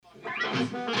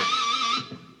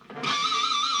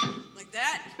Like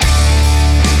that.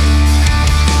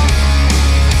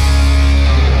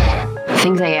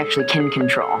 Things I actually can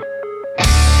control.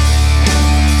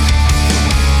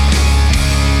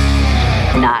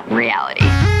 Not reality.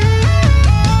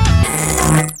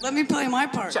 Let me play my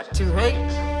part. Check 2, hey.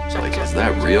 Like, is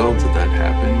that real? Did that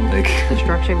happen? Like, The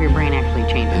structure of your brain actually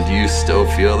changes. and do you still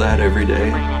feel that every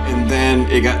day? And then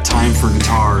it got time for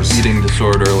guitars. Eating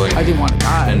disorder, like I didn't want to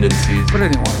die, tendencies. but I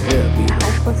didn't want to live either.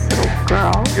 Helpless little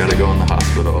girl. You gotta go in the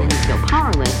hospital. You feel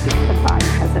powerless because The body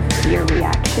has a fear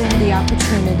reaction. The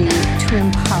opportunity to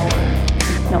empower.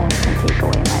 No one can take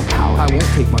away my power. I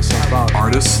won't take myself out.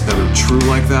 Artists that are true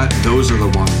like that, those are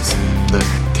the ones that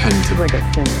tend to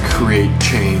create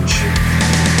change.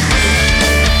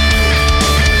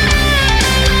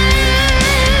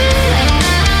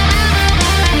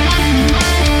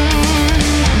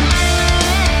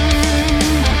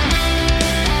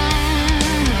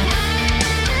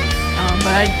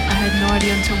 But I had no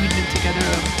idea until we'd been together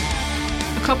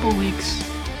a couple weeks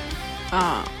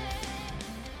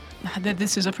that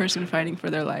this is a person fighting for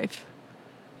their life.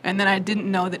 And then I didn't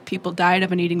know that people died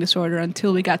of an eating disorder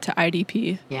until we got to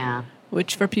IDP. Yeah.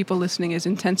 Which for people listening is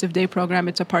intensive day program.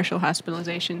 It's a partial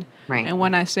hospitalization. Right. And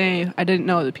when I say I didn't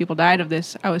know that people died of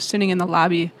this, I was sitting in the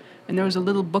lobby and there was a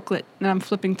little booklet and I'm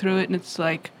flipping through it and it's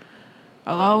like,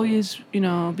 I'll always,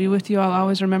 be with you. I'll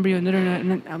always remember you. And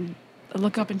then I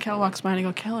look up and Kel walks by and I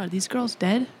go, Kel, are these girls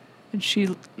dead? And she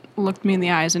looked me in the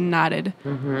eyes and nodded.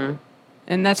 Mm-hmm.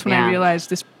 And that's when Yeah. I realized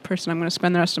this person I'm going to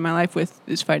spend the rest of my life with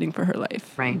is fighting for her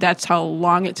life. Right. That's how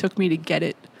long it took me to get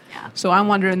it. Yeah. So I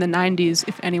wonder in the 90s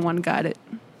if anyone got it.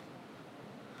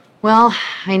 Well,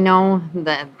 I know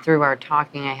that through our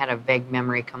talking, I had a vague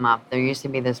memory come up. There used to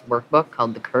be this workbook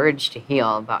called The Courage to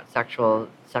Heal about sexual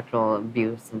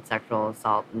abuse and sexual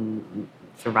assault and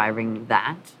surviving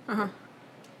that. Uh-huh.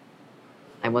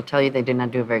 I will tell you they did not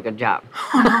do a very good job.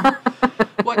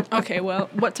 What? Okay, well,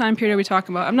 what time period are we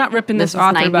talking about? I'm not ripping this is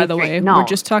author, by the 93. way. No, We're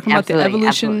just talking about the absolutely,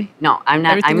 evolution. absolutely. No, I'm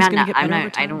not. Everything's gonna get I'm better over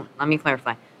not. I time. don't. Let me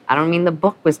clarify. I don't mean the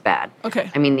book was bad.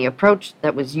 Okay. I mean the approach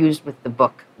that was used with the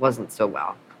book wasn't so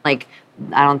well. Like,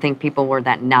 I don't think people were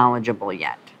that knowledgeable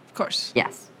yet. Of course.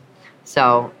 Yes.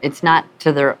 So it's not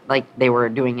to their, like, they were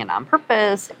doing it on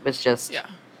purpose. It was just, Yeah.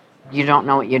 you don't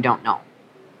know what you don't know.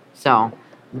 So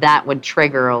that would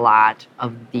trigger a lot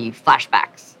of the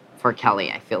flashbacks for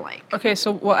Kelly, I feel like. Okay,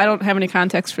 so, well, I don't have any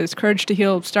context for this. Courage to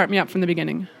Heal, start me up from the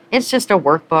beginning. It's just a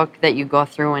workbook that you go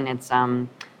through, and it's,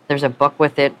 there's a book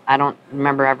with it. I don't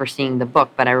remember ever seeing the book,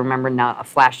 but I remember now a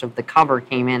flash of the cover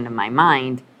came into my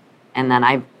mind. And then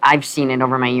I've seen it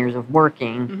over my years of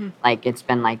working. Mm-hmm. Like, it's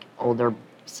been like older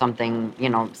something,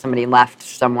 somebody left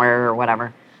somewhere or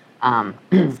whatever.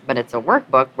 But it's a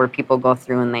workbook where people go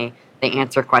through and they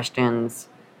answer questions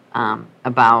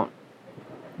about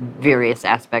various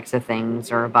aspects of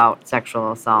things or about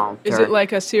sexual assault. Is or, it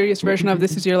like a serious version of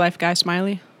This Is Your Life, Guy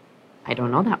Smiley? I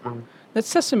don't know that one. That's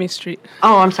Sesame Street.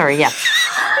 Oh, I'm sorry, yes.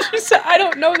 She said, I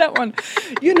don't know that one.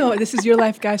 This Is Your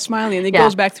Life, Guy Smiley. And it Yeah.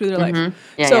 goes back through their life.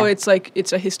 Yeah, So yeah. it's like,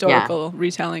 it's a historical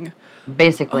retelling.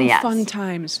 Basically, yes. Fun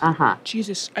times. Uh-huh.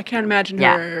 Jesus, I can't imagine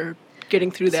Yeah. her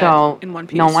getting through that So in one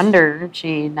piece. no wonder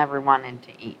she never wanted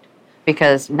to eat,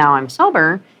 because now I'm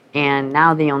sober, and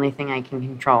now the only thing I can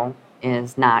control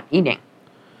is not eating.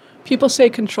 People say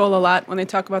control a lot when they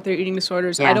talk about their eating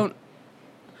disorders. Yeah.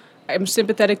 I'm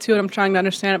sympathetic to it. I'm trying to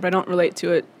understand it, but I don't relate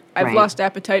to it. I've Right. lost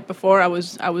appetite before. I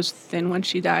was thin when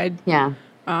she died. Yeah.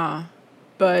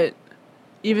 But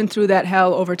even through that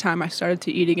hell, over time, I started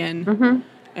to eat again. Mm-hmm.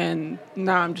 And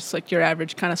now I'm just like your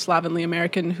average kind of slovenly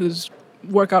American whose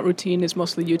workout routine is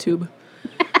mostly YouTube.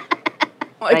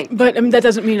 Right. But that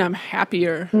doesn't mean I'm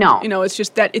happier. No. It's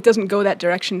just that it doesn't go that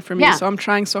direction for me. Yeah. So I'm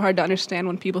trying so hard to understand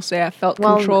when people say I felt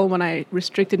Well- control when I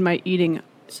restricted my eating.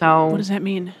 So What does that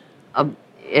mean?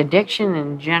 addiction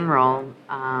in general,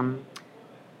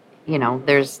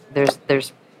 there's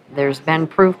been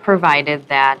proof provided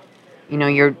that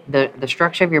the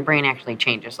structure of your brain actually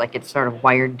changes. Like, it's sort of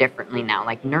wired differently now.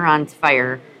 Like, neurons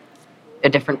fire a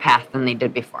different path than they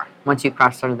did before once you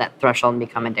cross sort of that threshold and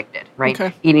become addicted, right?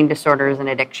 Okay. Eating disorder is an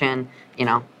addiction.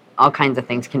 All kinds of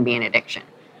things can be an addiction.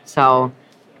 So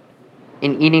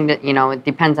in eating, it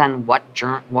depends on what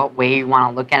way you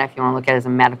want to look at it, if you want to look at it as a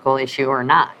medical issue or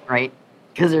not, right?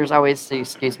 Because there's always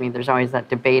that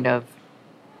debate of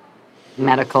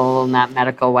medical, not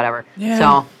medical, whatever.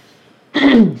 Yeah. So,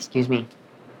 excuse me.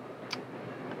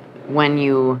 When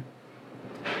you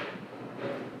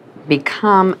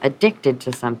become addicted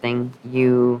to something,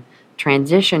 you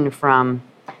transition from,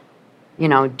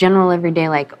 general everyday,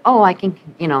 like, oh, I can,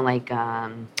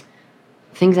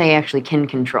 things I actually can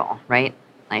control, right?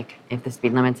 Like if the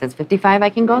speed limit says 55,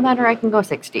 I can go that or I can go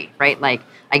 60, right? Like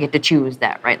I get to choose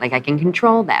that, right? Like I can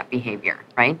control that behavior,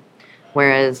 right?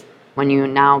 Whereas when you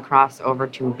now cross over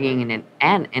to being an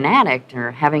addict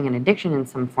or having an addiction in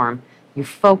some form, you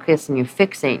focus and you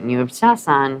fixate and you obsess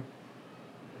on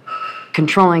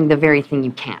controlling the very thing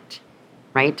you can't,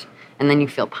 right? And then you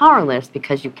feel powerless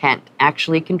because you can't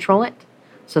actually control it.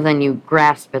 So then you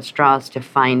grasp at straws to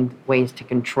find ways to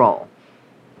control.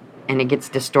 And it gets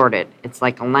distorted. It's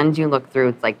like a lens you look through.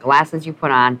 It's like glasses you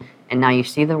put on, and now you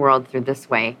see the world through this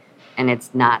way, and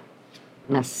it's not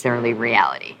necessarily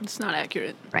reality. It's not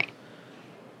accurate. Right.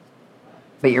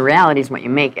 But your reality is what you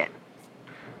make it.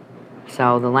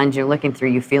 So the lens you're looking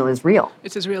through, you feel is real.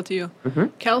 It's as real to you. Mm-hmm.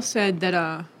 Kel said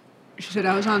that, she said,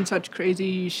 I was on such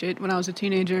crazy shit when I was a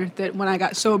teenager that when I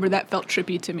got sober, that felt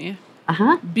trippy to me.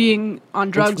 Uh-huh. Being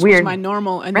on drugs was weird. my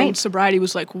normal, and then sobriety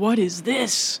was like, what is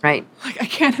this? Right. Like, I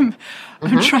can't,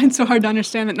 I'm trying so hard to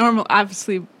understand that normal,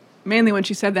 obviously, mainly when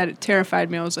she said that, it terrified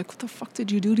me. I was like, what the fuck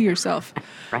did you do to yourself?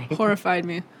 Right. Horrified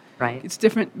me. Right. It's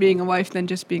different being a wife than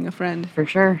just being a friend. For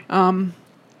sure.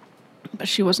 But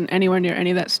she wasn't anywhere near any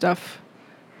of that stuff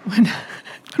when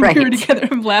Right. we were together.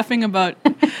 I'm laughing about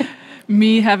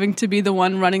me having to be the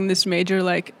one running this major,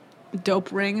 like,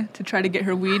 dope ring to try to get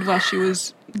her weed while she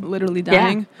was literally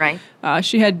dying. Yeah, right.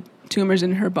 She had tumors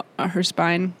in her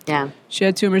spine. Yeah. She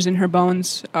had tumors in her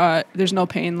bones. There's no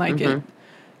pain like it.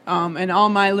 And all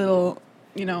my little,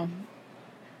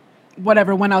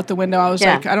 whatever went out the window. I was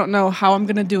like, I don't know how I'm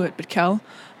going to do it, but Kel,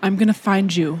 I'm going to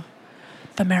find you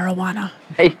the marijuana.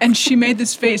 Right. And she made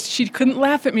this face. She couldn't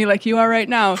laugh at me like you are right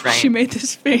now. Right. She made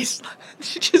this face.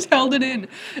 She just held it in.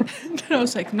 And I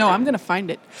was like, no, I'm going to find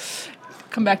it.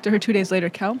 Come back to her 2 days later,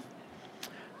 Kel,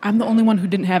 I'm the only one who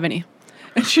didn't have any.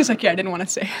 And she's like, yeah, I didn't want to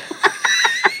say.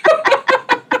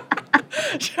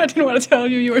 I didn't want to tell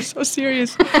you. You were so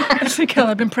serious. I said, Kel,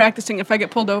 I've been practicing. If I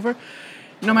get pulled over,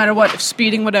 no matter what, if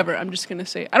speeding, whatever, I'm just going to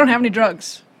say, I don't have any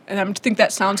drugs. And I think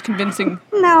that sounds convincing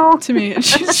to me. And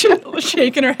she's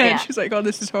shaking her head. Yeah. She's like, oh,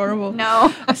 this is horrible.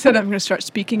 No. I said, I'm going to start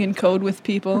speaking in code with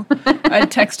people. I'd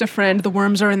text a friend, the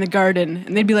worms are in the garden.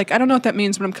 And they'd be like, I don't know what that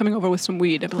means, but I'm coming over with some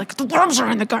weed. I'd be like, the worms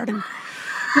are in the garden.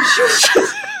 And she was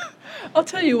just, I'll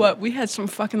tell you what, we had some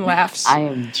fucking laughs. I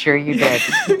am sure you did.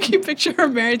 Can you picture her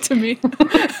married to me?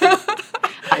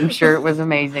 I'm sure it was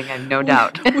amazing. I have no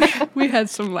doubt. we had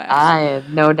some laughs. I have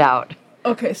no doubt.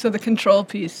 Okay, so the control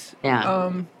piece.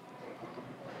 Yeah.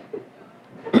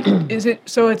 Is it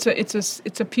so?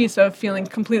 It's a piece of feeling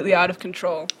completely out of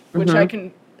control, which I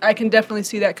can definitely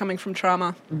see that coming from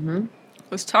trauma. Mm-hmm.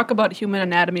 Let's talk about human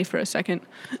anatomy for a second.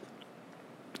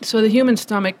 So the human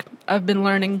stomach, I've been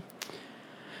learning,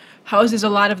 houses a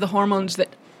lot of the hormones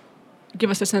that give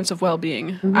us a sense of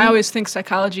well-being. Mm-hmm. I always think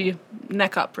psychology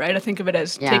neck up, right? I think of it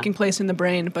as taking place in the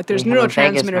brain, but there's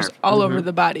neurotransmitters all over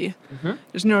the body. Mm-hmm.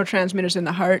 There's neurotransmitters in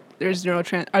the heart.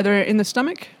 Are there in the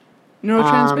stomach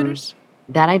neurotransmitters?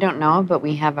 That I don't know, but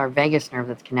we have our vagus nerve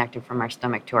that's connected from our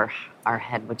stomach to our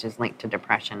head, which is linked to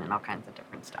depression and all kinds of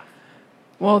different stuff.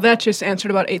 Well, that just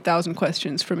answered about 8,000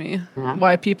 questions for me. Yeah.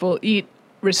 Why people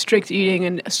restrict eating,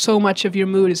 and so much of your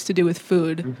mood is to do with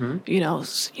food. Mm-hmm.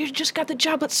 You just got the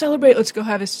job, let's celebrate, let's go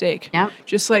have a steak. Yeah.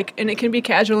 Just like, and it can be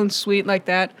casual and sweet like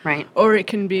that. Right. Or it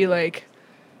can be like,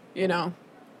 the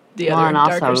other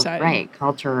darker side. Right,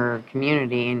 culture or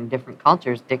community and different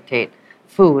cultures dictate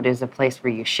food is a place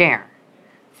where you share.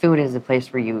 Food is a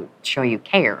place where you show you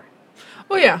care.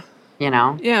 Oh, yeah.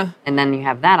 Yeah. And then you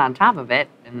have that on top of it,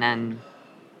 and then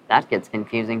that gets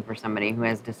confusing for somebody who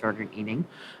has disordered eating.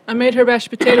 I made her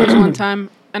mashed potatoes one time,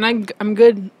 and I'm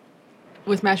good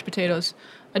with mashed potatoes.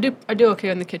 I do okay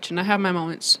in the kitchen. I have my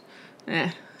moments.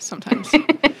 Sometimes.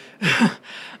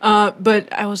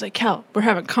 But I was like, Kel, we're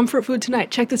having comfort food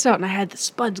tonight. Check this out. And I had the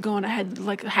spuds going. I had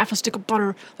like half a stick of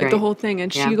butter, the whole thing.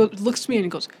 And she looks at me and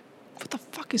goes, what the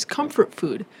fuck is comfort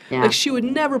food? Yeah. Like, she would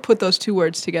never put those two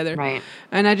words together. Right.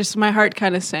 And my heart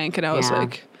kind of sank, and I was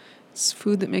like, it's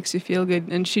food that makes you feel good.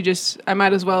 And I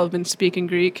might as well have been speaking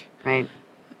Greek. Right.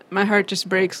 My heart just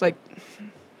breaks. Like,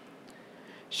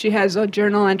 she has a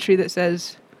journal entry that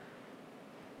says,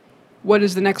 what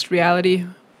is the next reality?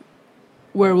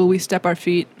 Where will we step our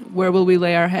feet? Where will we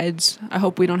lay our heads? I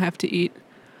hope we don't have to eat.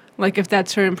 Like, if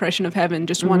that's her impression of heaven,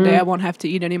 just one day I won't have to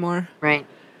eat anymore. Right.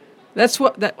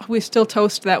 That we still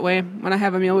toast that way. When I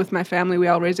have a meal with my family, we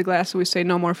all raise a glass and we say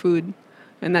no more food,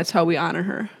 and that's how we honor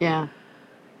her. Yeah.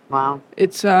 Wow.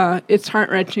 It's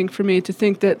heart-wrenching for me to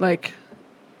think that, like,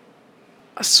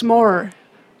 a s'more,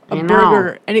 a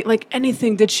burger,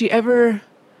 anything. Did she ever?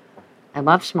 I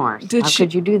love s'mores. How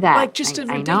could you do that? Like, just a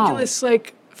ridiculous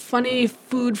funny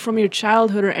food from your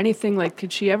childhood or anything? Like,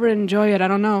 could she ever enjoy it? I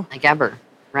don't know. Like ever,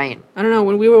 right? I don't know.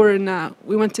 When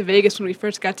we went to Vegas when we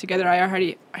first got together, I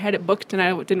had it booked, and I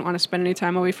didn't want to spend any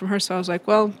time away from her. So I was like,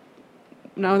 well,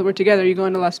 now that we're together, you're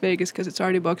going to Las Vegas because it's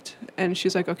already booked. And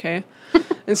she's like, okay.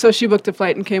 And so she booked a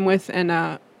flight and came with,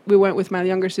 and we went with my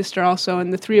younger sister also,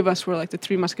 and the three of us were like the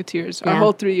Three Musketeers. Our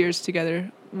whole 3 years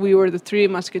together, we were the Three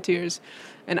Musketeers.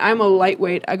 And I'm a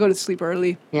lightweight. I go to sleep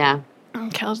early. Yeah.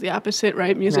 Cal's the opposite,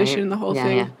 right? Musician, Right. the whole Yeah,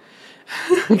 thing.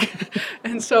 yeah.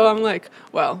 And so I'm like,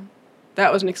 well,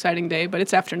 that was an exciting day, but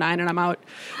it's after 9 and I'm out.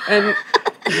 And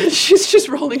she's just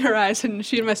rolling her eyes, and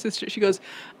she and my sister, she goes,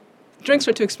 drinks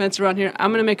are too expensive around here.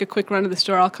 I'm going to make a quick run to the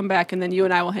store. I'll come back, and then you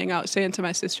and I will hang out, saying to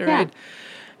my sister, Yeah. right?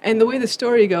 And the way the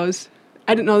story goes,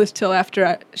 I didn't know this till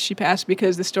after she passed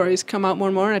because the stories come out more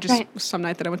and more. And I just, some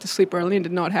night that I went to sleep early and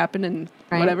didn't know what happened and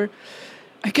whatever.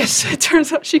 I guess it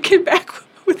turns out she came back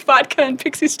with vodka and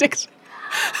pixie sticks.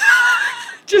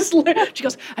 She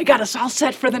goes, I got us all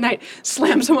set for the night.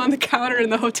 Slams them on the counter in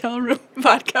the hotel room,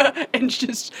 vodka, and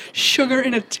just sugar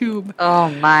in a tube. Oh,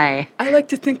 my. I like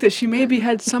to think that she maybe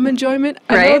had some enjoyment.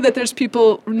 I know Right. that there's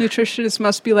people, nutritionists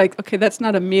must be like, okay, that's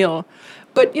not a meal.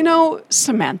 But, you know,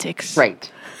 semantics.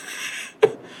 Right.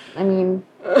 I mean,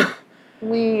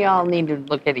 we all need to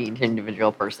look at each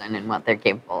individual person and what they're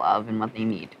capable of and what they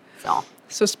need.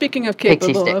 So speaking of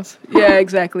Pixie capable sticks. of, yeah,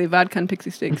 exactly, vodka and pixie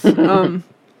sticks.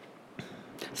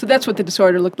 So that's what the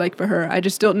disorder looked like for her. I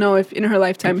just don't know if in her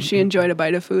lifetime she enjoyed a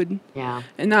bite of food. Yeah.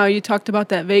 And now you talked about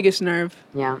that vagus nerve.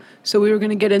 Yeah. So we were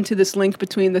going to get into this link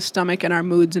between the stomach and our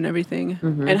moods and everything,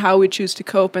 and how we choose to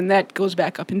cope, and that goes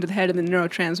back up into the head and the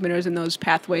neurotransmitters and those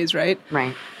pathways, right?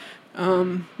 Right.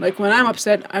 Like when I'm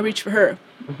upset, I reach for her.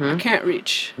 I can't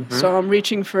reach. So I'm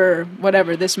reaching for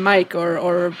whatever, this mic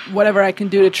or whatever I can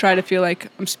do to try to feel like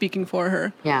I'm speaking for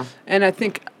her. Yeah. And I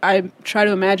think I try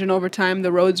to imagine over time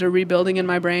the roads are rebuilding in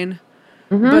my brain,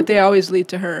 but they always lead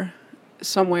to her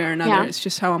some way or another. Yeah. It's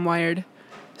just how I'm wired.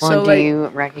 Well, So do like you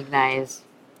recognize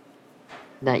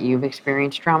that you've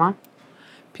experienced trauma?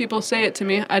 people say it to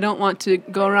me. I don't want to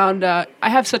go around. I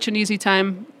have such an easy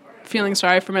time feeling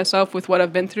sorry for myself with what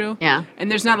I've been through. Yeah.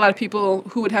 And there's not a lot of people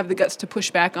who would have the guts to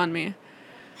push back on me.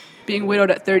 Being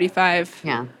widowed at 35,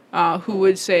 Yeah. who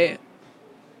would say,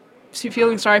 see,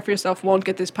 feeling sorry for yourself won't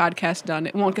get this podcast done.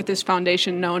 It won't get this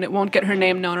foundation known. It won't get her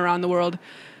name known around the world.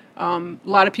 A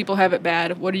lot of people have it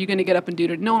bad. What are you going to get up and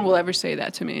do? No one will ever say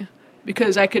that to me.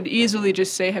 Because I could easily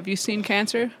just say, have you seen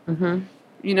cancer? Mm-hmm.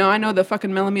 You know, I know the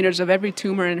fucking millimeters of every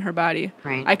tumor in her body.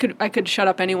 Right. I could shut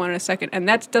up anyone in a second, and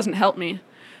that doesn't help me.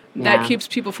 Yeah. That keeps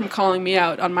people from calling me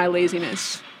out on my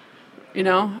laziness. You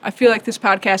know, I feel like this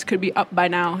podcast could be up by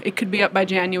now. It could be up by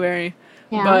January.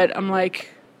 Yeah. But I'm like,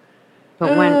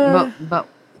 But but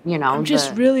you know, I'm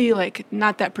just really like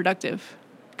not that productive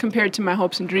compared to my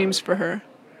hopes and dreams for her.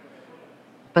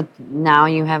 But now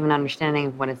you have an understanding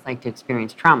of what it's like to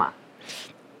experience trauma.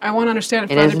 I want to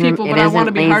understand it for other people, but I want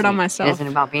to be hard on myself. It isn't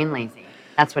about being lazy.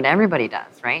 That's what everybody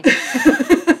does, right?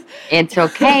 It's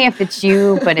okay if it's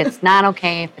you, but it's not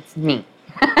okay if it's me.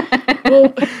 Well,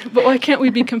 but why can't we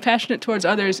be compassionate towards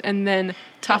others and then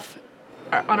tough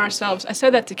on ourselves? I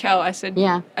said that to Kel. I said,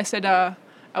 Yeah.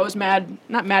 I was mad,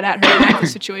 not mad at her in that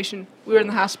situation. We were in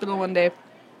the hospital one day.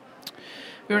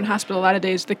 We were in hospital a lot of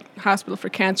days, the hospital for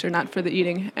cancer, not for the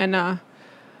eating. And I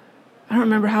don't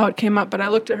remember how it came up, but I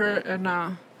looked at her and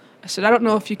I said, I don't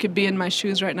know if you could be in my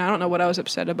shoes right now. I don't know what I was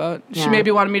upset about. Yeah. She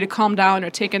maybe wanted me to calm down or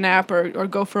take a nap or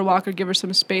go for a walk or give her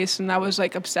some space. And I was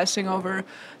like obsessing over,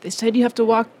 they said you have to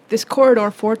walk this corridor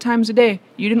 4 times a day.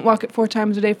 You didn't walk it 4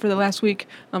 times a day for the last week.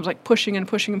 And I was like pushing and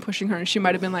pushing and pushing her. And she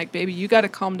might have been like, baby, you got to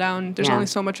calm down. There's Yeah. only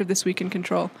so much of this we can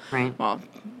control. Right. Well,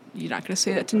 you're not going to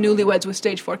say that to newlyweds with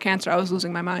stage 4 cancer. I was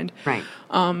losing my mind. Right.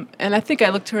 And I think I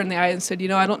looked her in the eye and said, you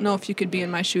know, I don't know if you could be in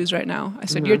my shoes right now. I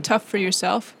said, Mm-hmm. you're tough for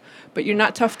yourself, but you're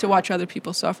not tough to watch other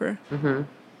people suffer. Mm-hmm.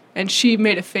 And she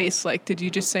made a face like, did you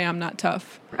just say I'm not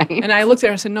tough? Right. And I looked at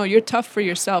her and said, no, you're tough for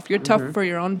yourself. You're tough for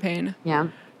your own pain. Yeah.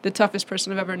 The toughest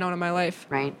person I've ever known in my life.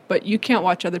 Right. But you can't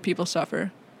watch other people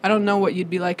suffer. I don't know what you'd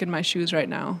be like in my shoes right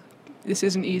now. This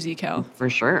isn't easy, Kel. For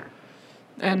sure.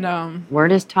 And Where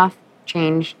does tough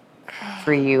change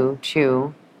for you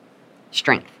to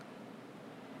strength?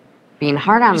 Being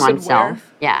hard on You said oneself. where?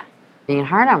 Yeah. Being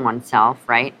hard on oneself,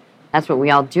 right? That's what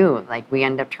we all do. Like, we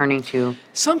end up turning to,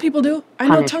 some people do. I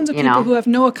know Punish, tons of you people know. who have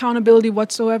no accountability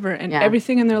whatsoever, and Yeah.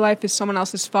 everything in their life is someone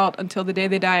else's fault until the day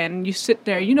they die. And you sit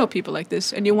there, you know people like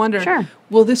this, and you wonder, Sure.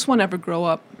 will this one ever grow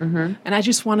up? Mm-hmm. And I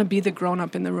just want to be the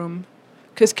grown-up in the room.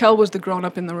 Because Kel was the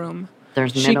grown-up in the room.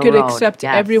 There's she middle could road, accept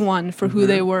yes. everyone for who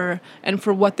they were and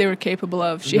for what they were capable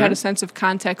of. She Mm-hmm. had a sense of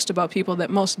context about people that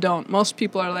most don't. Most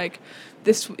people are like,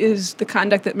 this is the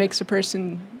conduct that makes a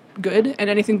person good, and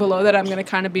anything below that I'm going to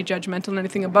kind of be judgmental, and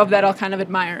anything above that I'll kind of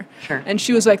admire. Sure. And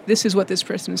she was like, this is what this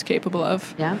person is capable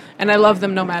of. Yeah. And I love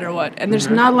them no matter what. And there's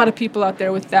not a lot of people out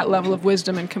there with that level of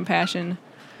wisdom and compassion.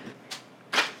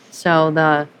 So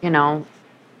I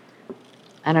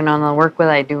don't know, the work that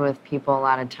I do with people a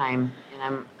lot of time,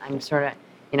 and I'm sort of,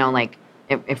 like,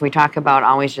 if we talk about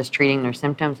always just treating their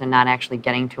symptoms and not actually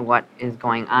getting to what is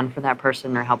going on for that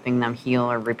person or helping them heal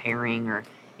or repairing or,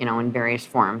 in various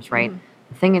forms, right?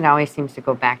 The thing it always seems to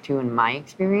go back to in my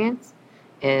experience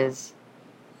is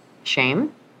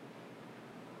shame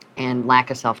and lack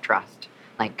of self-trust.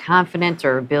 Like confidence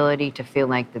or ability to feel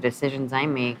like the decisions I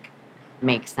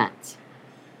make sense.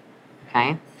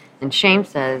 Okay? And shame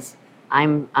says,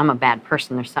 I'm a bad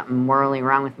person. There's something morally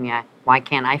wrong with me. Why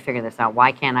can't I figure this out?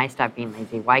 Why can't I stop being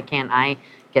lazy? Why can't I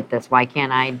get this? Why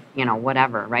can't I,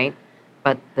 whatever, right?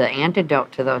 But the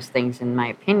antidote to those things, in my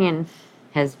opinion,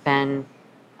 has been,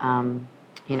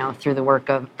 through the work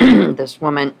of this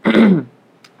woman. I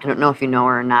don't know if you know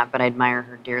her or not, but I admire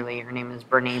her dearly. Her name is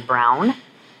Brené Brown.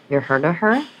 You heard of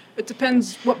her? It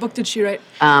depends. What book did she write?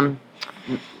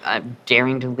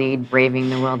 Daring to Lead, Braving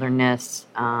the Wilderness,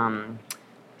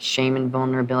 Shame and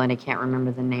Vulnerability. I can't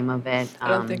remember the name of it. I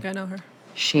don't think I know her.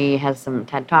 She has some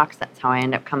TED Talks. That's how I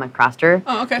end up coming across her.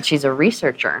 Oh, okay. She's a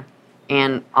researcher.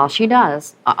 And all she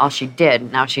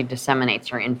did, now she disseminates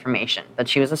her information. But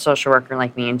she was a social worker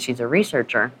like me, and she's a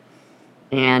researcher.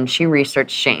 And she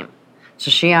researched shame.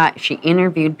 So she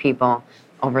interviewed people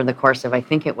over the course of, I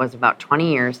think it was about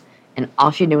 20 years, and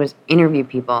all she did was interview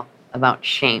people about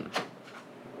shame.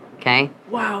 Okay?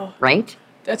 Wow. Right?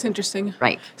 That's interesting.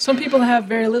 Right. Some people have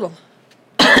very little.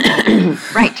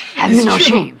 Right. Have you no true.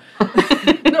 shame?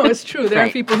 No, it's true. There are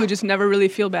Right. people who just never really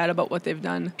feel bad about what they've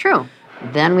done. True.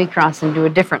 Then we cross into a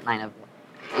different line of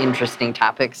interesting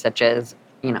topics, such as,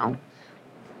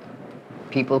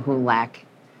 people who lack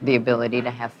the ability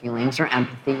to have feelings or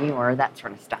empathy or that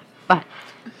sort of stuff. But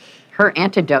her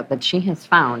antidote that she has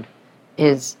found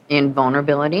is in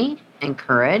vulnerability and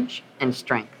courage and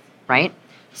strength, right?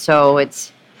 So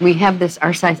we have this,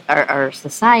 our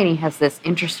society has this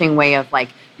interesting way of like,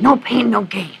 no pain, no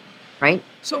gain, right?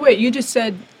 So wait, you just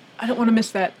said, I don't want to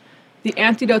miss that. The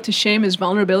antidote to shame is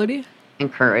vulnerability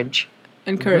And courage.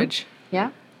 and courage.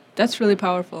 Yeah. That's really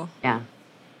powerful. Yeah.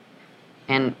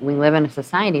 And we live in a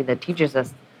society that teaches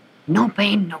us no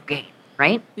pain, no gain,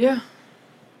 right? Yeah.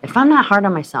 If I'm not hard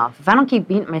on myself, if I don't keep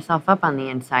beating myself up on the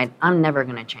inside, I'm never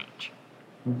going to change.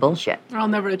 Bullshit. Or I'll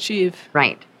never achieve.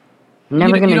 Right. I'm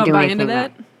never going to do You don't buy anything into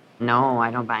that? No,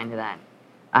 I don't buy into that.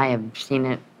 I have seen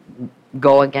it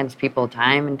go against people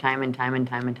time and time and time and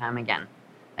time and time again.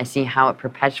 I see how it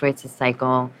perpetuates the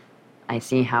cycle. I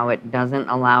see how it doesn't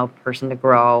allow a person to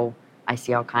grow. I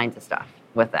see all kinds of stuff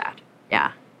with that.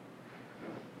 Yeah.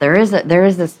 There's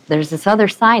this other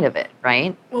side of it,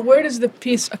 right? Well, where does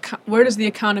the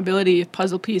accountability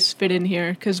puzzle piece fit in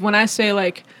here? Because when I say,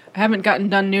 like, I haven't gotten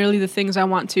done nearly the things I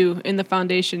want to in the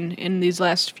foundation in these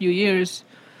last few years,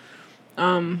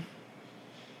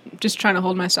 just trying to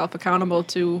hold myself accountable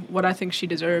to what I think she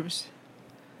deserves.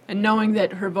 And knowing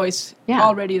that her voice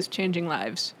already is changing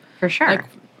lives. For sure. Like,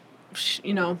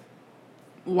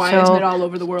 why isn't it all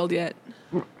over the world yet?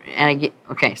 And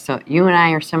okay, so you and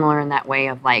I are similar in that way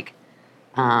of like,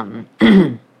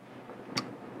 the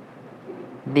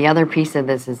other piece of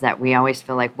this is that we always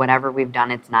feel like whatever we've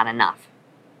done, it's not enough.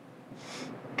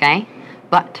 Okay?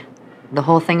 But the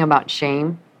whole thing about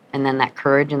shame and then that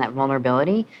courage and that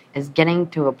vulnerability is getting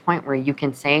to a point where you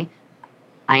can say,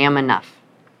 I am enough.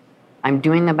 I'm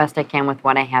doing the best I can with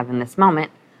what I have in this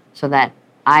moment so that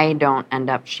I don't end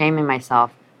up shaming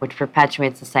myself, which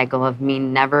perpetuates the cycle of me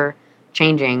never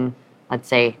changing, let's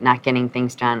say, not getting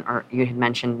things done, or you had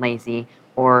mentioned lazy,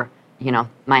 or,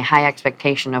 my high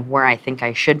expectation of where I think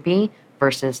I should be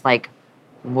versus like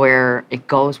where it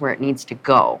goes where it needs to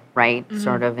go, right? Mm-hmm.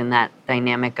 Sort of in that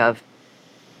dynamic of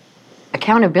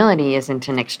accountability isn't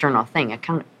an external thing.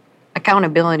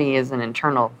 Accountability is an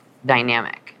internal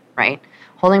dynamic, right?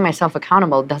 Holding myself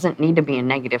accountable doesn't need to be a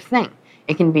negative thing.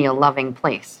 It can be a loving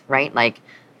place, right? Like,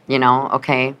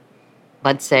 okay,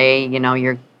 let's say,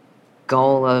 your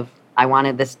goal of, I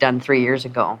wanted this done 3 years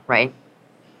ago, right?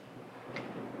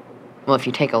 Well, if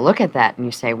you take a look at that and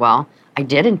you say, well, I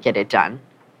didn't get it done,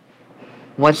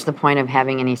 what's the point of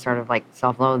having any sort of like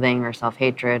self-loathing or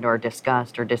self-hatred or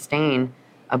disgust or disdain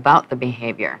about the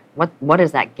behavior? What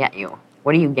does that get you?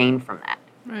 What do you gain from that?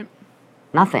 Right.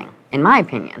 Nothing, in my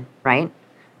opinion, right?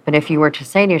 But if you were to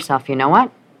say to yourself, you know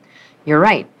what? You're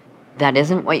right. that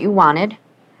isn't what you wanted,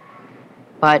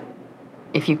 but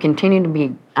if you continue to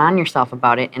be on yourself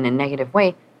about it in a negative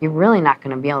way, you're really not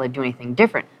going to be able to do anything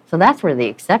different. So that's where the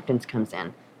acceptance comes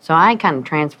in. So I kind of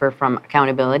transfer from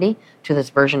accountability to this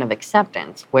version of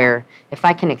acceptance, where if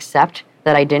I can accept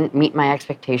that I didn't meet my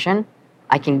expectation,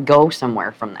 I can go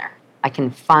somewhere from there. I can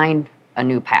find a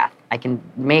new path. I can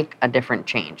make a different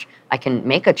change. I can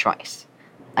make a choice.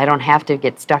 I don't have to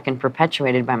get stuck and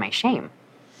perpetuated by my shame.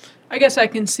 I guess I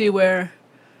can see where,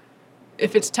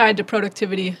 if it's tied to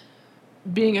productivity,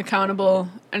 being accountable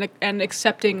and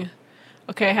accepting,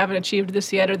 okay, I haven't achieved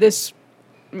this yet, or this,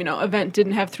 event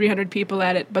didn't have 300 people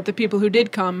at it, but the people who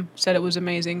did come said it was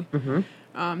amazing.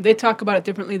 Mm-hmm. They talk about it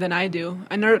differently than I do.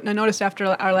 I noticed after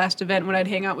our last event, when I'd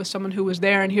hang out with someone who was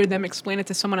there and hear them explain it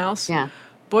to someone else,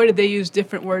 boy, did they use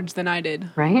different words than I did.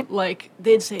 Right? Like,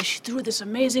 they'd say, she threw this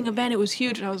amazing event, it was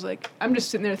huge. And I was like, I'm just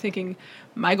sitting there thinking,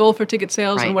 my goal for ticket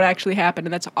sales and what actually happened,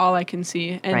 and that's all I can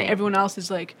see. And everyone else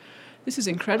is like, this is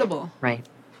incredible. Right.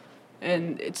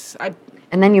 And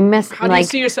and then you miss, how do you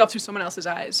see yourself through someone else's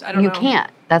eyes? I don't know. You can't.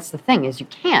 That's the thing, is you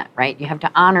can't, right? You have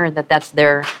to honor that that's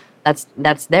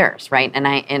theirs, right? And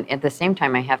at the same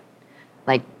time, I have,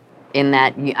 I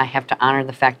have to honor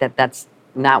the fact that that's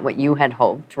not what you had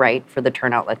hoped, right, for the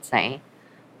turnout, let's say.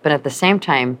 But at the same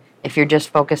time, if you're just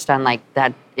focused on,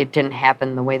 that it didn't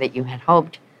happen the way that you had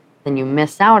hoped, then you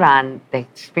miss out on the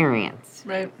experience.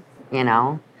 Right.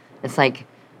 It's like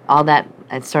all that,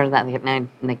 it's sort of that,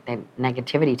 that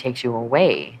negativity takes you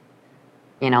away,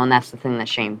 and that's the thing that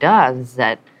shame does, is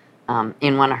that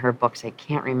in one of her books, I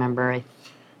can't remember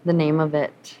the name of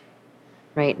it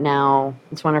right now.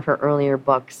 It's one of her earlier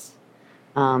books.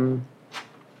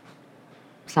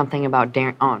 Something about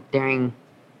daring,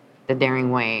 the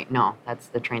daring way. No, that's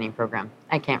the training program.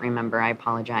 I can't remember. I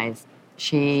apologize.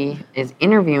 She is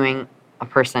interviewing a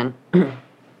person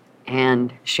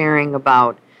and sharing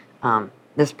about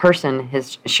this person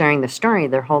is sharing the story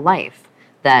their whole life,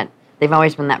 that they've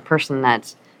always been that person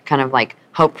that's kind of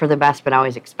hoped for the best but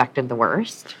always expected the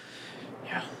worst.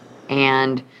 Yeah.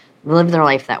 And lived their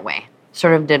life that way.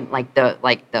 Sort of did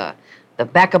the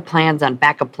backup plans on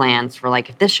backup plans for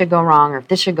if this should go wrong, or if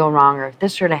this should go wrong, or if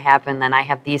this were to happen, then I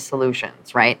have these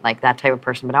solutions, right? Like that type of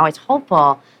person, but always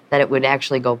hopeful that it would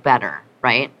actually go better,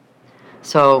 right?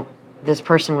 So this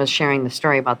person was sharing the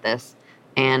story about this,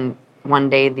 and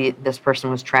one day this person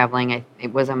was traveling,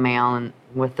 it was a male, and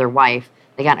with their wife,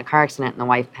 they got in a car accident, and the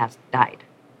wife died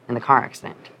in the car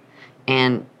accident.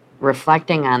 And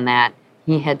reflecting on that,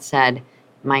 he had said,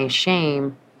 my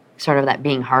shame, sort of that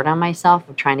being hard on myself,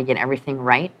 of trying to get everything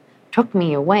right, took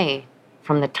me away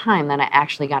from the time that I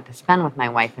actually got to spend with my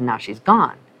wife, and now she's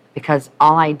gone. Because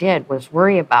all I did was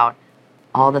worry about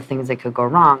all the things that could go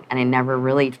wrong, and I never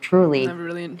really, truly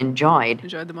enjoyed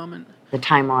the moment. The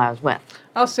time while I was with.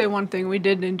 I'll say one thing, we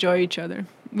did enjoy each other.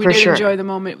 We For did sure. enjoy the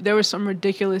moment. There were some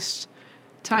ridiculous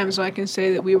times when I can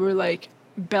say that we were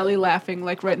belly laughing,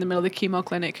 right in the middle of the chemo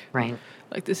clinic. Right.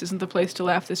 This isn't the place to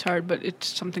laugh this hard, but it's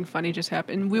something funny just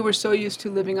happened. And we were so used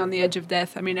to living on the edge of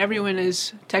death. I mean, everyone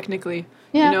is technically,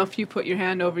 if you put your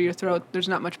hand over your throat, there's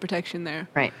not much protection there.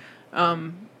 Right.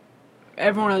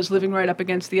 Everyone was living right up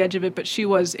against the edge of it, but she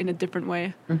was in a different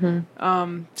way.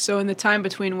 Mm-hmm. So in the time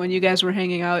between when you guys were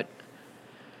hanging out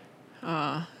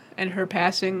and her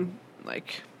passing,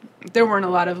 there weren't a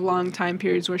lot of long time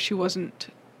periods where she wasn't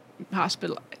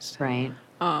hospitalized. Right.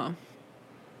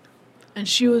 And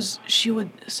she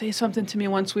would say something to me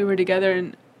once we were together,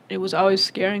 and it was always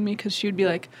scaring me, because she would be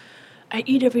like, I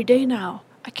eat every day now.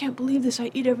 I can't believe this. I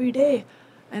eat every day.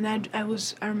 And I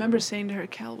remember saying to her,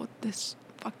 Cal, what this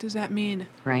fuck does that mean?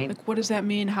 Right. What does that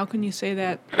mean? How can you say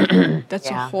that? That's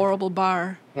a horrible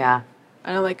bar. Yeah.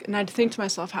 And I'd think to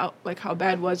myself, how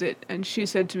bad was it? And she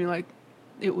said to me,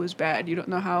 it was bad. You don't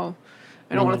know how.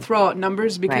 I don't want to throw out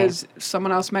numbers, because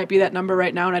someone else might be that number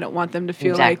right now, and I don't want them to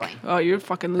feel oh, you're a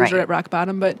fucking loser at rock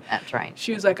bottom. But that's right.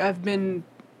 She was like,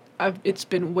 it's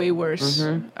been way worse.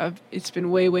 Mm-hmm. It's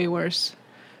been way, way worse.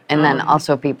 And then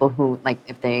also people who,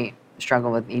 if they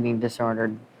struggle with eating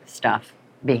disordered stuff,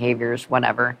 behaviors,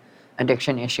 whatever,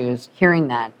 addiction issues, hearing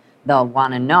that, they'll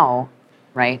want to know,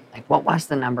 right? What was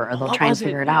the number? Or they'll try and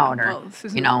figure it out.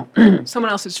 Or,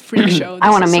 someone else's freak show. I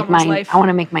want to make mine. Life. I want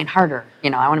to make mine harder. I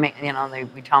want to make.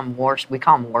 We call them war. We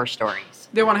call them war stories.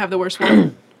 They want to have the worst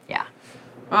one. Yeah.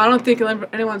 Well, I don't think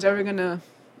anyone's ever gonna.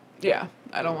 Yeah,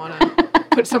 I don't want to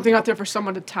put something out there for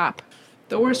someone to top.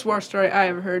 The worst war story I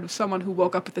ever heard was someone who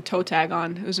woke up with a toe tag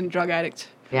on. It was a drug addict.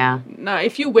 Yeah. Now,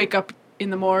 if you wake up in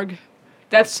the morgue,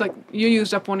 that's you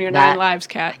used up one of your 9 lives,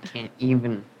 Kat. I can't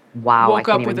even. Wow. Woke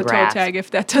up with a toe tag.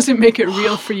 If that doesn't make it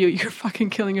real for you, you're fucking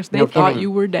killing yourself. They thought you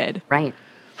were dead. Right.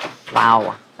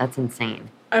 Wow. That's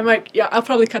insane. I'm like, yeah, I'll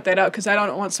probably cut that out because I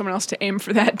don't want someone else to aim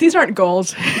for that. These aren't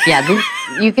goals. Yeah,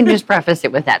 you can just preface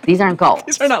it with that. These aren't goals.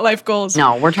 These are not life goals.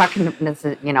 No, we're talking. This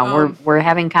is, we're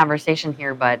having conversation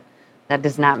here, but that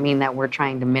does not mean that we're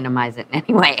trying to minimize it in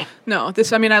any way. No,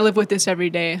 I live with this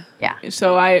every day. Yeah.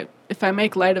 So if I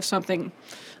make light of something,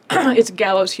 it's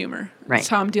gallows humor. Right. That's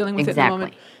how I'm dealing with Exactly.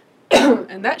 it in the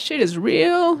moment. And that shit is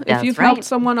real. That's if you've right. helped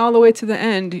someone all the way to the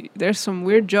end, there's some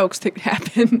weird jokes that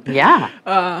happen. Yeah.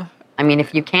 I mean,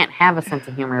 if you can't have a sense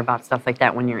of humor about stuff like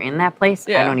that when you're in that place,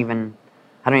 Yeah. I don't even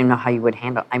know how you would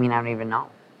handle. I mean, I don't even know.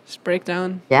 Just break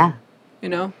down, Yeah.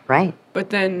 Right. But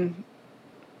then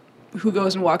who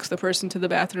goes and walks the person to the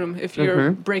bathroom if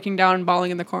you're breaking down and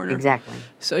bawling in the corner? Exactly.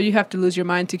 So you have to lose your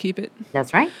mind to keep it.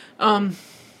 That's right. I'm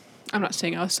not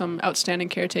saying I was some outstanding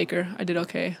caretaker. I did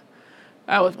okay.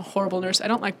 I was a horrible nurse. I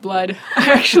don't like blood.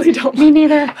 I actually don't. Me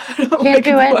neither. I don't Can't like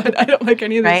do it. blood. I don't like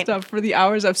any of this Right. stuff for the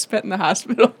hours I've spent in the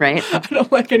hospital. Right. I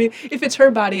don't like any. If it's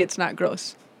her body, it's not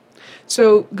gross.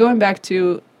 So going back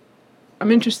to,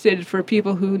 I'm interested for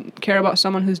people who care about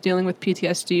someone who's dealing with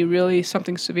PTSD, really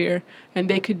something severe, and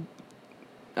they could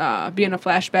be in a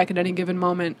flashback at any given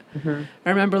moment. Mm-hmm. I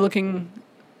remember looking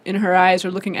in her eyes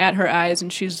or looking at her eyes,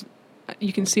 and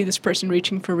you can see this person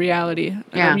reaching for reality. And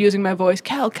Yeah. I'm using my voice,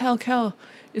 Cal,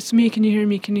 it's me, can you hear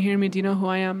me, do you know who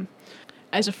I am?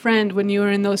 As a friend, when you were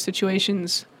in those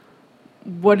situations,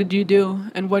 what did you do,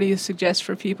 and what do you suggest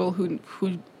for people who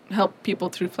help people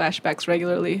through flashbacks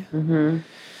regularly?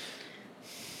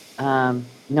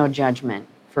 No judgment,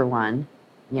 for one.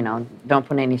 Don't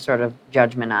put any sort of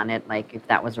judgment on it, like if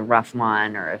that was a rough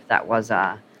one or if that was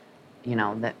that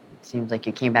seems like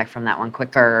you came back from that one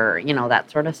quicker, or,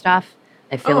 that sort of stuff.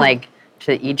 I feel like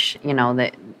to each,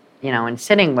 and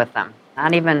sitting with them,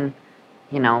 not even,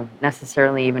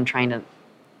 necessarily even trying to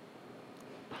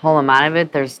pull them out of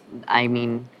it. This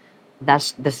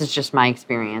is just my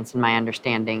experience and my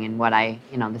understanding and what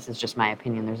this is just my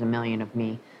opinion. There's a million of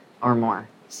me or more.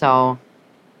 So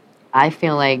I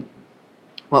feel like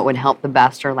what would help the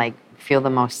best or like feel the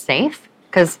most safe,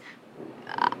 because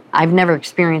I've never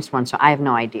experienced one, so I have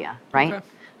no idea, right? Okay.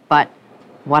 But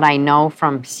what I know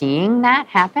from seeing that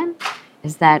happen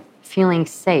is that feeling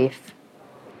safe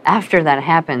after that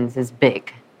happens is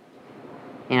big.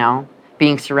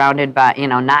 Being surrounded by,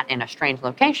 not in a strange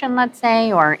location, let's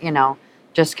say, or,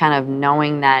 just kind of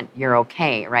knowing that you're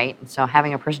okay, right? And so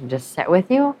having a person just sit with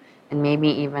you and maybe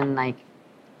even like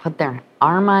put their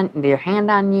hand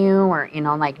on you, or,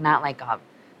 like not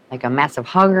like a massive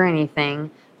hug or anything,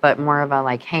 but more of a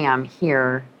like, hey, I'm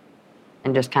here,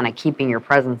 and just kind of keeping your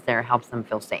presence there helps them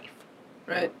feel safe.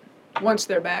 Right. Once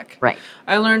they're back. Right.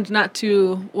 I learned not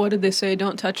to, what did they say,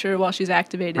 don't touch her while she's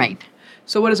activated. Right.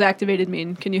 So what does activated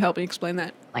mean? Can you help me explain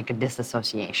that? Like a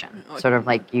disassociation. Okay. Sort of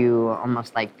like you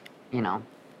almost like,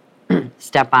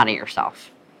 step out of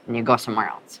yourself and you go somewhere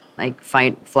else. Like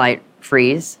fight, flight,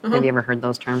 freeze. Have you ever heard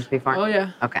those terms before? Oh,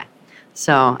 yeah. Okay.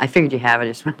 So I figured you have. I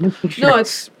just wanted to make sure. No,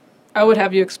 I would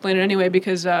have you explain it anyway,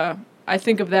 because I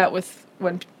think of that with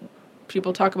when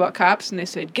people talk about cops and they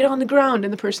say, get on the ground,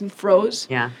 and the person froze.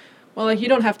 Yeah. Well, like, you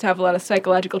don't have to have a lot of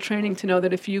psychological training to know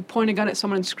that if you point a gun at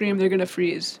someone and scream, they're going to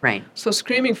freeze. Right. So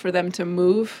screaming for them to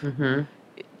move,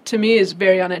 to me, is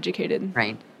very uneducated.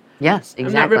 Right. Yes, exactly.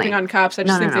 I'm not ripping on cops. I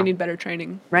just think no. they need better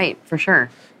training. Right, for sure.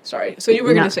 Sorry. So you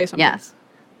were going to say something. Yes.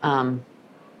 I'll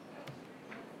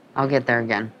get there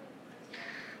again.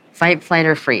 Fight, flight,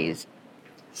 or freeze.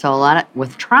 So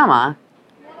with trauma,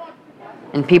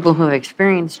 and people who have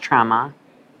experienced trauma,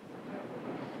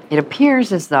 it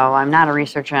appears as though, I'm not a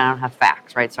researcher and I don't have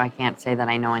facts, right? So I can't say that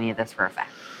I know any of this for a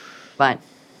fact. But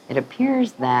it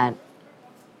appears that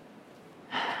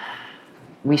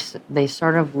they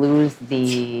sort of lose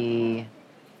the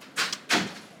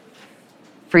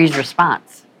freeze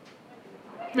response.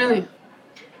 Really?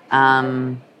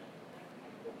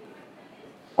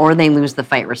 Or they lose the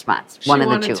fight response. One of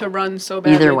the two. She wanted to run so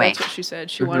badly. Either way. That's what she said.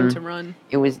 She wanted to run.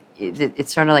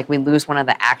 It's sort of like we lose one of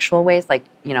the actual ways, like,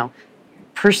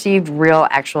 perceived real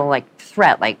actual like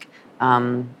threat, like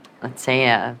let's say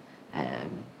a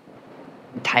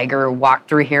tiger walked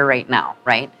through here right now,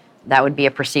 right? That would be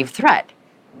a perceived threat.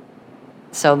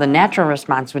 So the natural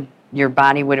response your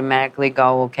body would automatically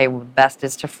go, okay, well, the best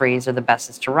is to freeze or the best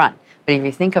is to run. But if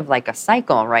you think of like a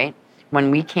cycle, right? When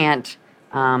we can't,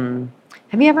 have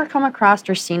you ever come across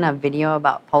or seen a video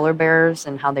about polar bears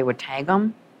and how they would tag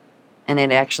them? And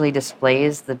it actually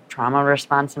displays the trauma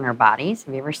response in our bodies.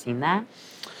 Have you ever seen that?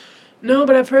 No,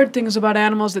 but I've heard things about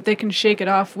animals that they can shake it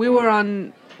off. We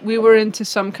were into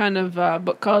some kind of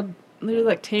book called literally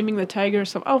like Taming the Tiger or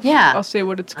something. Oh, Yeah. I'll say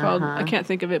what it's called. I can't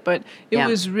think of it, but it Yeah.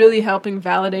 was really helping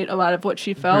validate a lot of what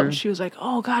she felt. And she was like,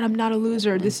 "Oh God, I'm not a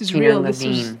loser. This is Peter real.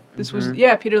 Levine. This was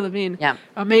yeah, Peter Levine. Yeah.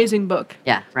 Amazing book.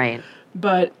 Yeah, right.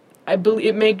 But I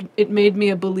believe it made me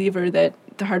a believer that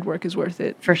the hard work is worth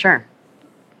it. For sure.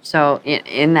 So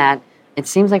in that, it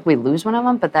seems like we lose one of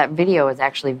them, but that video is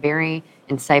actually very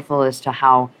insightful as to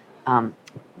how,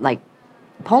 like,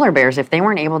 polar bears, if they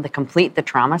weren't able to complete the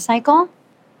trauma cycle,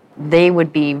 they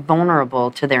would be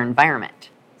vulnerable to their environment.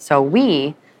 So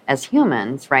we, as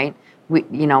humans, right,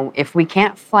 if we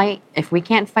can't fight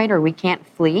or we can't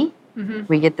flee,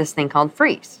 we get this thing called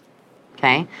freeze.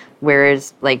 Okay?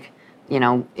 Whereas, like,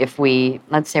 if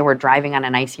let's say we're driving on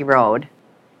an icy road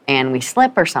and we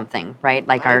slip or something, right?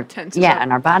 Like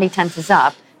and our body tenses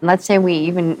up. And let's say we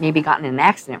even maybe got in an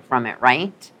accident from it,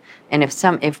 right? And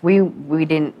if we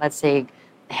didn't, let's say,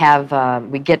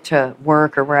 we get to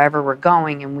work or wherever we're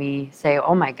going and we say,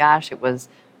 oh my gosh, it was,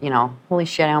 holy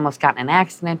shit, I almost got in an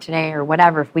accident today or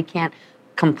whatever. If we can't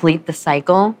complete the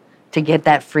cycle to get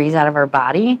that freeze out of our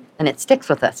body, then it sticks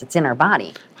with us. It's in our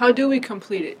body. How do we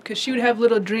complete it? Because she would have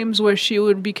little dreams where she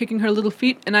would be kicking her little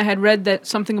feet, and I had read that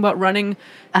something about running,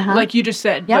 like you just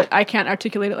said, but I can't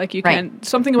articulate it like you can.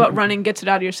 Something about running gets it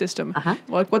out of your system.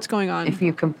 Like, what's going on? If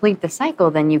you complete the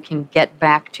cycle, then you can get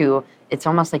back to, it's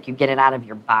almost like you get it out of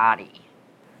your body.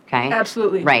 Okay?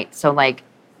 Absolutely. Right. So like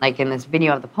in this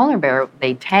video of the polar bear,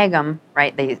 they tag him,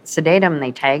 right? They sedate him,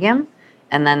 they tag him,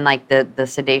 and then like the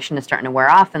sedation is starting to wear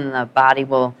off, and the body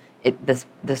will. This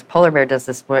polar bear does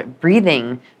this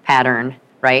breathing pattern,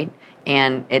 right?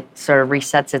 And it sort of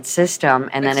resets its system,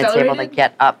 and then it's able to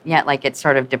get up. Yeah, like it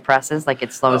sort of depresses, like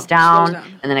it slows down,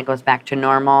 and then it goes back to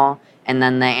normal, and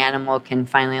then the animal can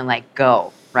finally like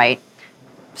go, right?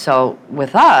 So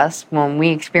with us, when we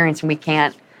experience we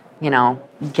can't,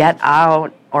 get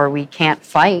out or we can't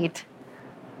fight,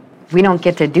 we don't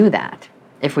get to do that.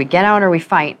 If we get out or we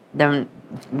fight, then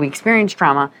we experience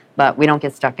trauma, but we don't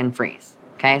get stuck in freeze.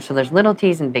 Okay, so there's little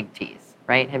T's and big T's,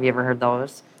 right? Have you ever heard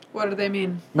those? What do they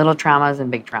mean? Little traumas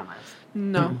and big traumas.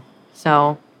 No.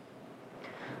 So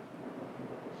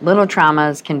little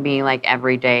traumas can be like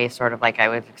everyday, sort of like I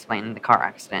was explaining the car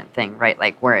accident thing, right?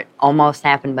 Like where it almost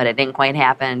happened, but it didn't quite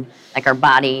happen. Like our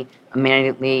body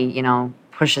immediately,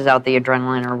 pushes out the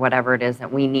adrenaline or whatever it is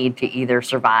that we need to either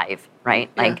survive, right?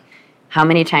 Yeah. Like how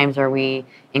many times are we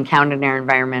encountered in our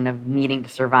environment of needing to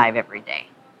survive every day,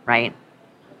 right?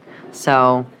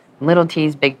 So little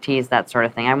T's, big T's, that sort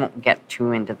of thing. I won't get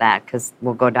too into that because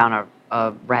we'll go down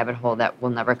a rabbit hole that we'll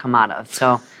never come out of.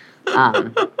 So,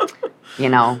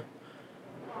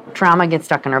 trauma gets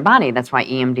stuck in our body. That's why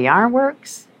EMDR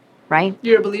works, right?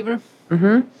 You're a believer?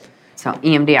 Mm-hmm. So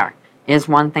EMDR is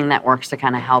one thing that works to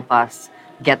kind of help us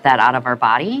get that out of our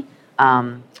body.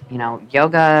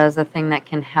 Yoga is a thing that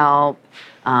can help.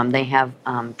 They have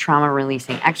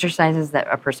trauma-releasing exercises that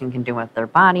a person can do with their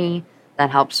body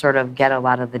that helps sort of get a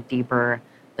lot of the deeper,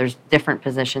 there's different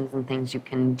positions and things you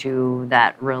can do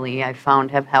that really I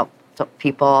found have helped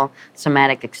people.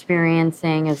 Somatic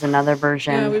experiencing is another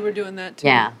version. Yeah, we were doing that too.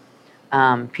 Yeah.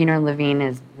 Peter Levine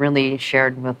has really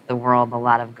shared with the world a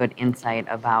lot of good insight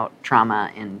about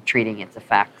trauma and treating its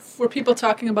effects. Were people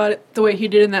talking about it the way he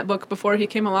did in that book before he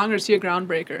came along, or is he a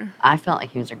groundbreaker? I felt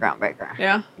like he was a groundbreaker.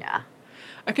 Yeah? Yeah.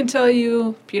 I can tell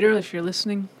you, Peter, if you're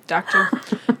listening, doctor.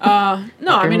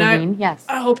 Yes.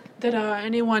 I hope that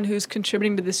anyone who's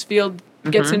contributing to this field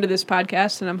gets into this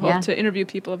podcast, and I'm hoping to interview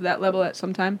people of that level at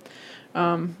some time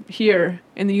here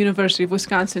in the University of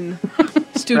Wisconsin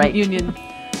Student Union.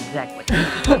 Exactly.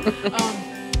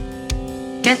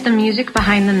 Get the music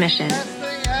behind the mission.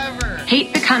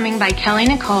 Hate Becoming by Kelly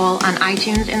Nicole on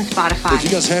iTunes and Spotify. If you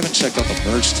guys haven't checked out the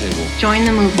merch table, join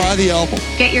the movement. Buy the album.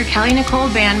 Get your Kelly Nicole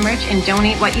band merch and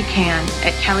donate what you can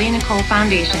at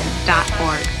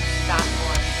kellynicolefoundation.org.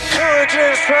 Courage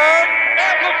is from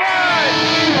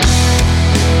Amplified!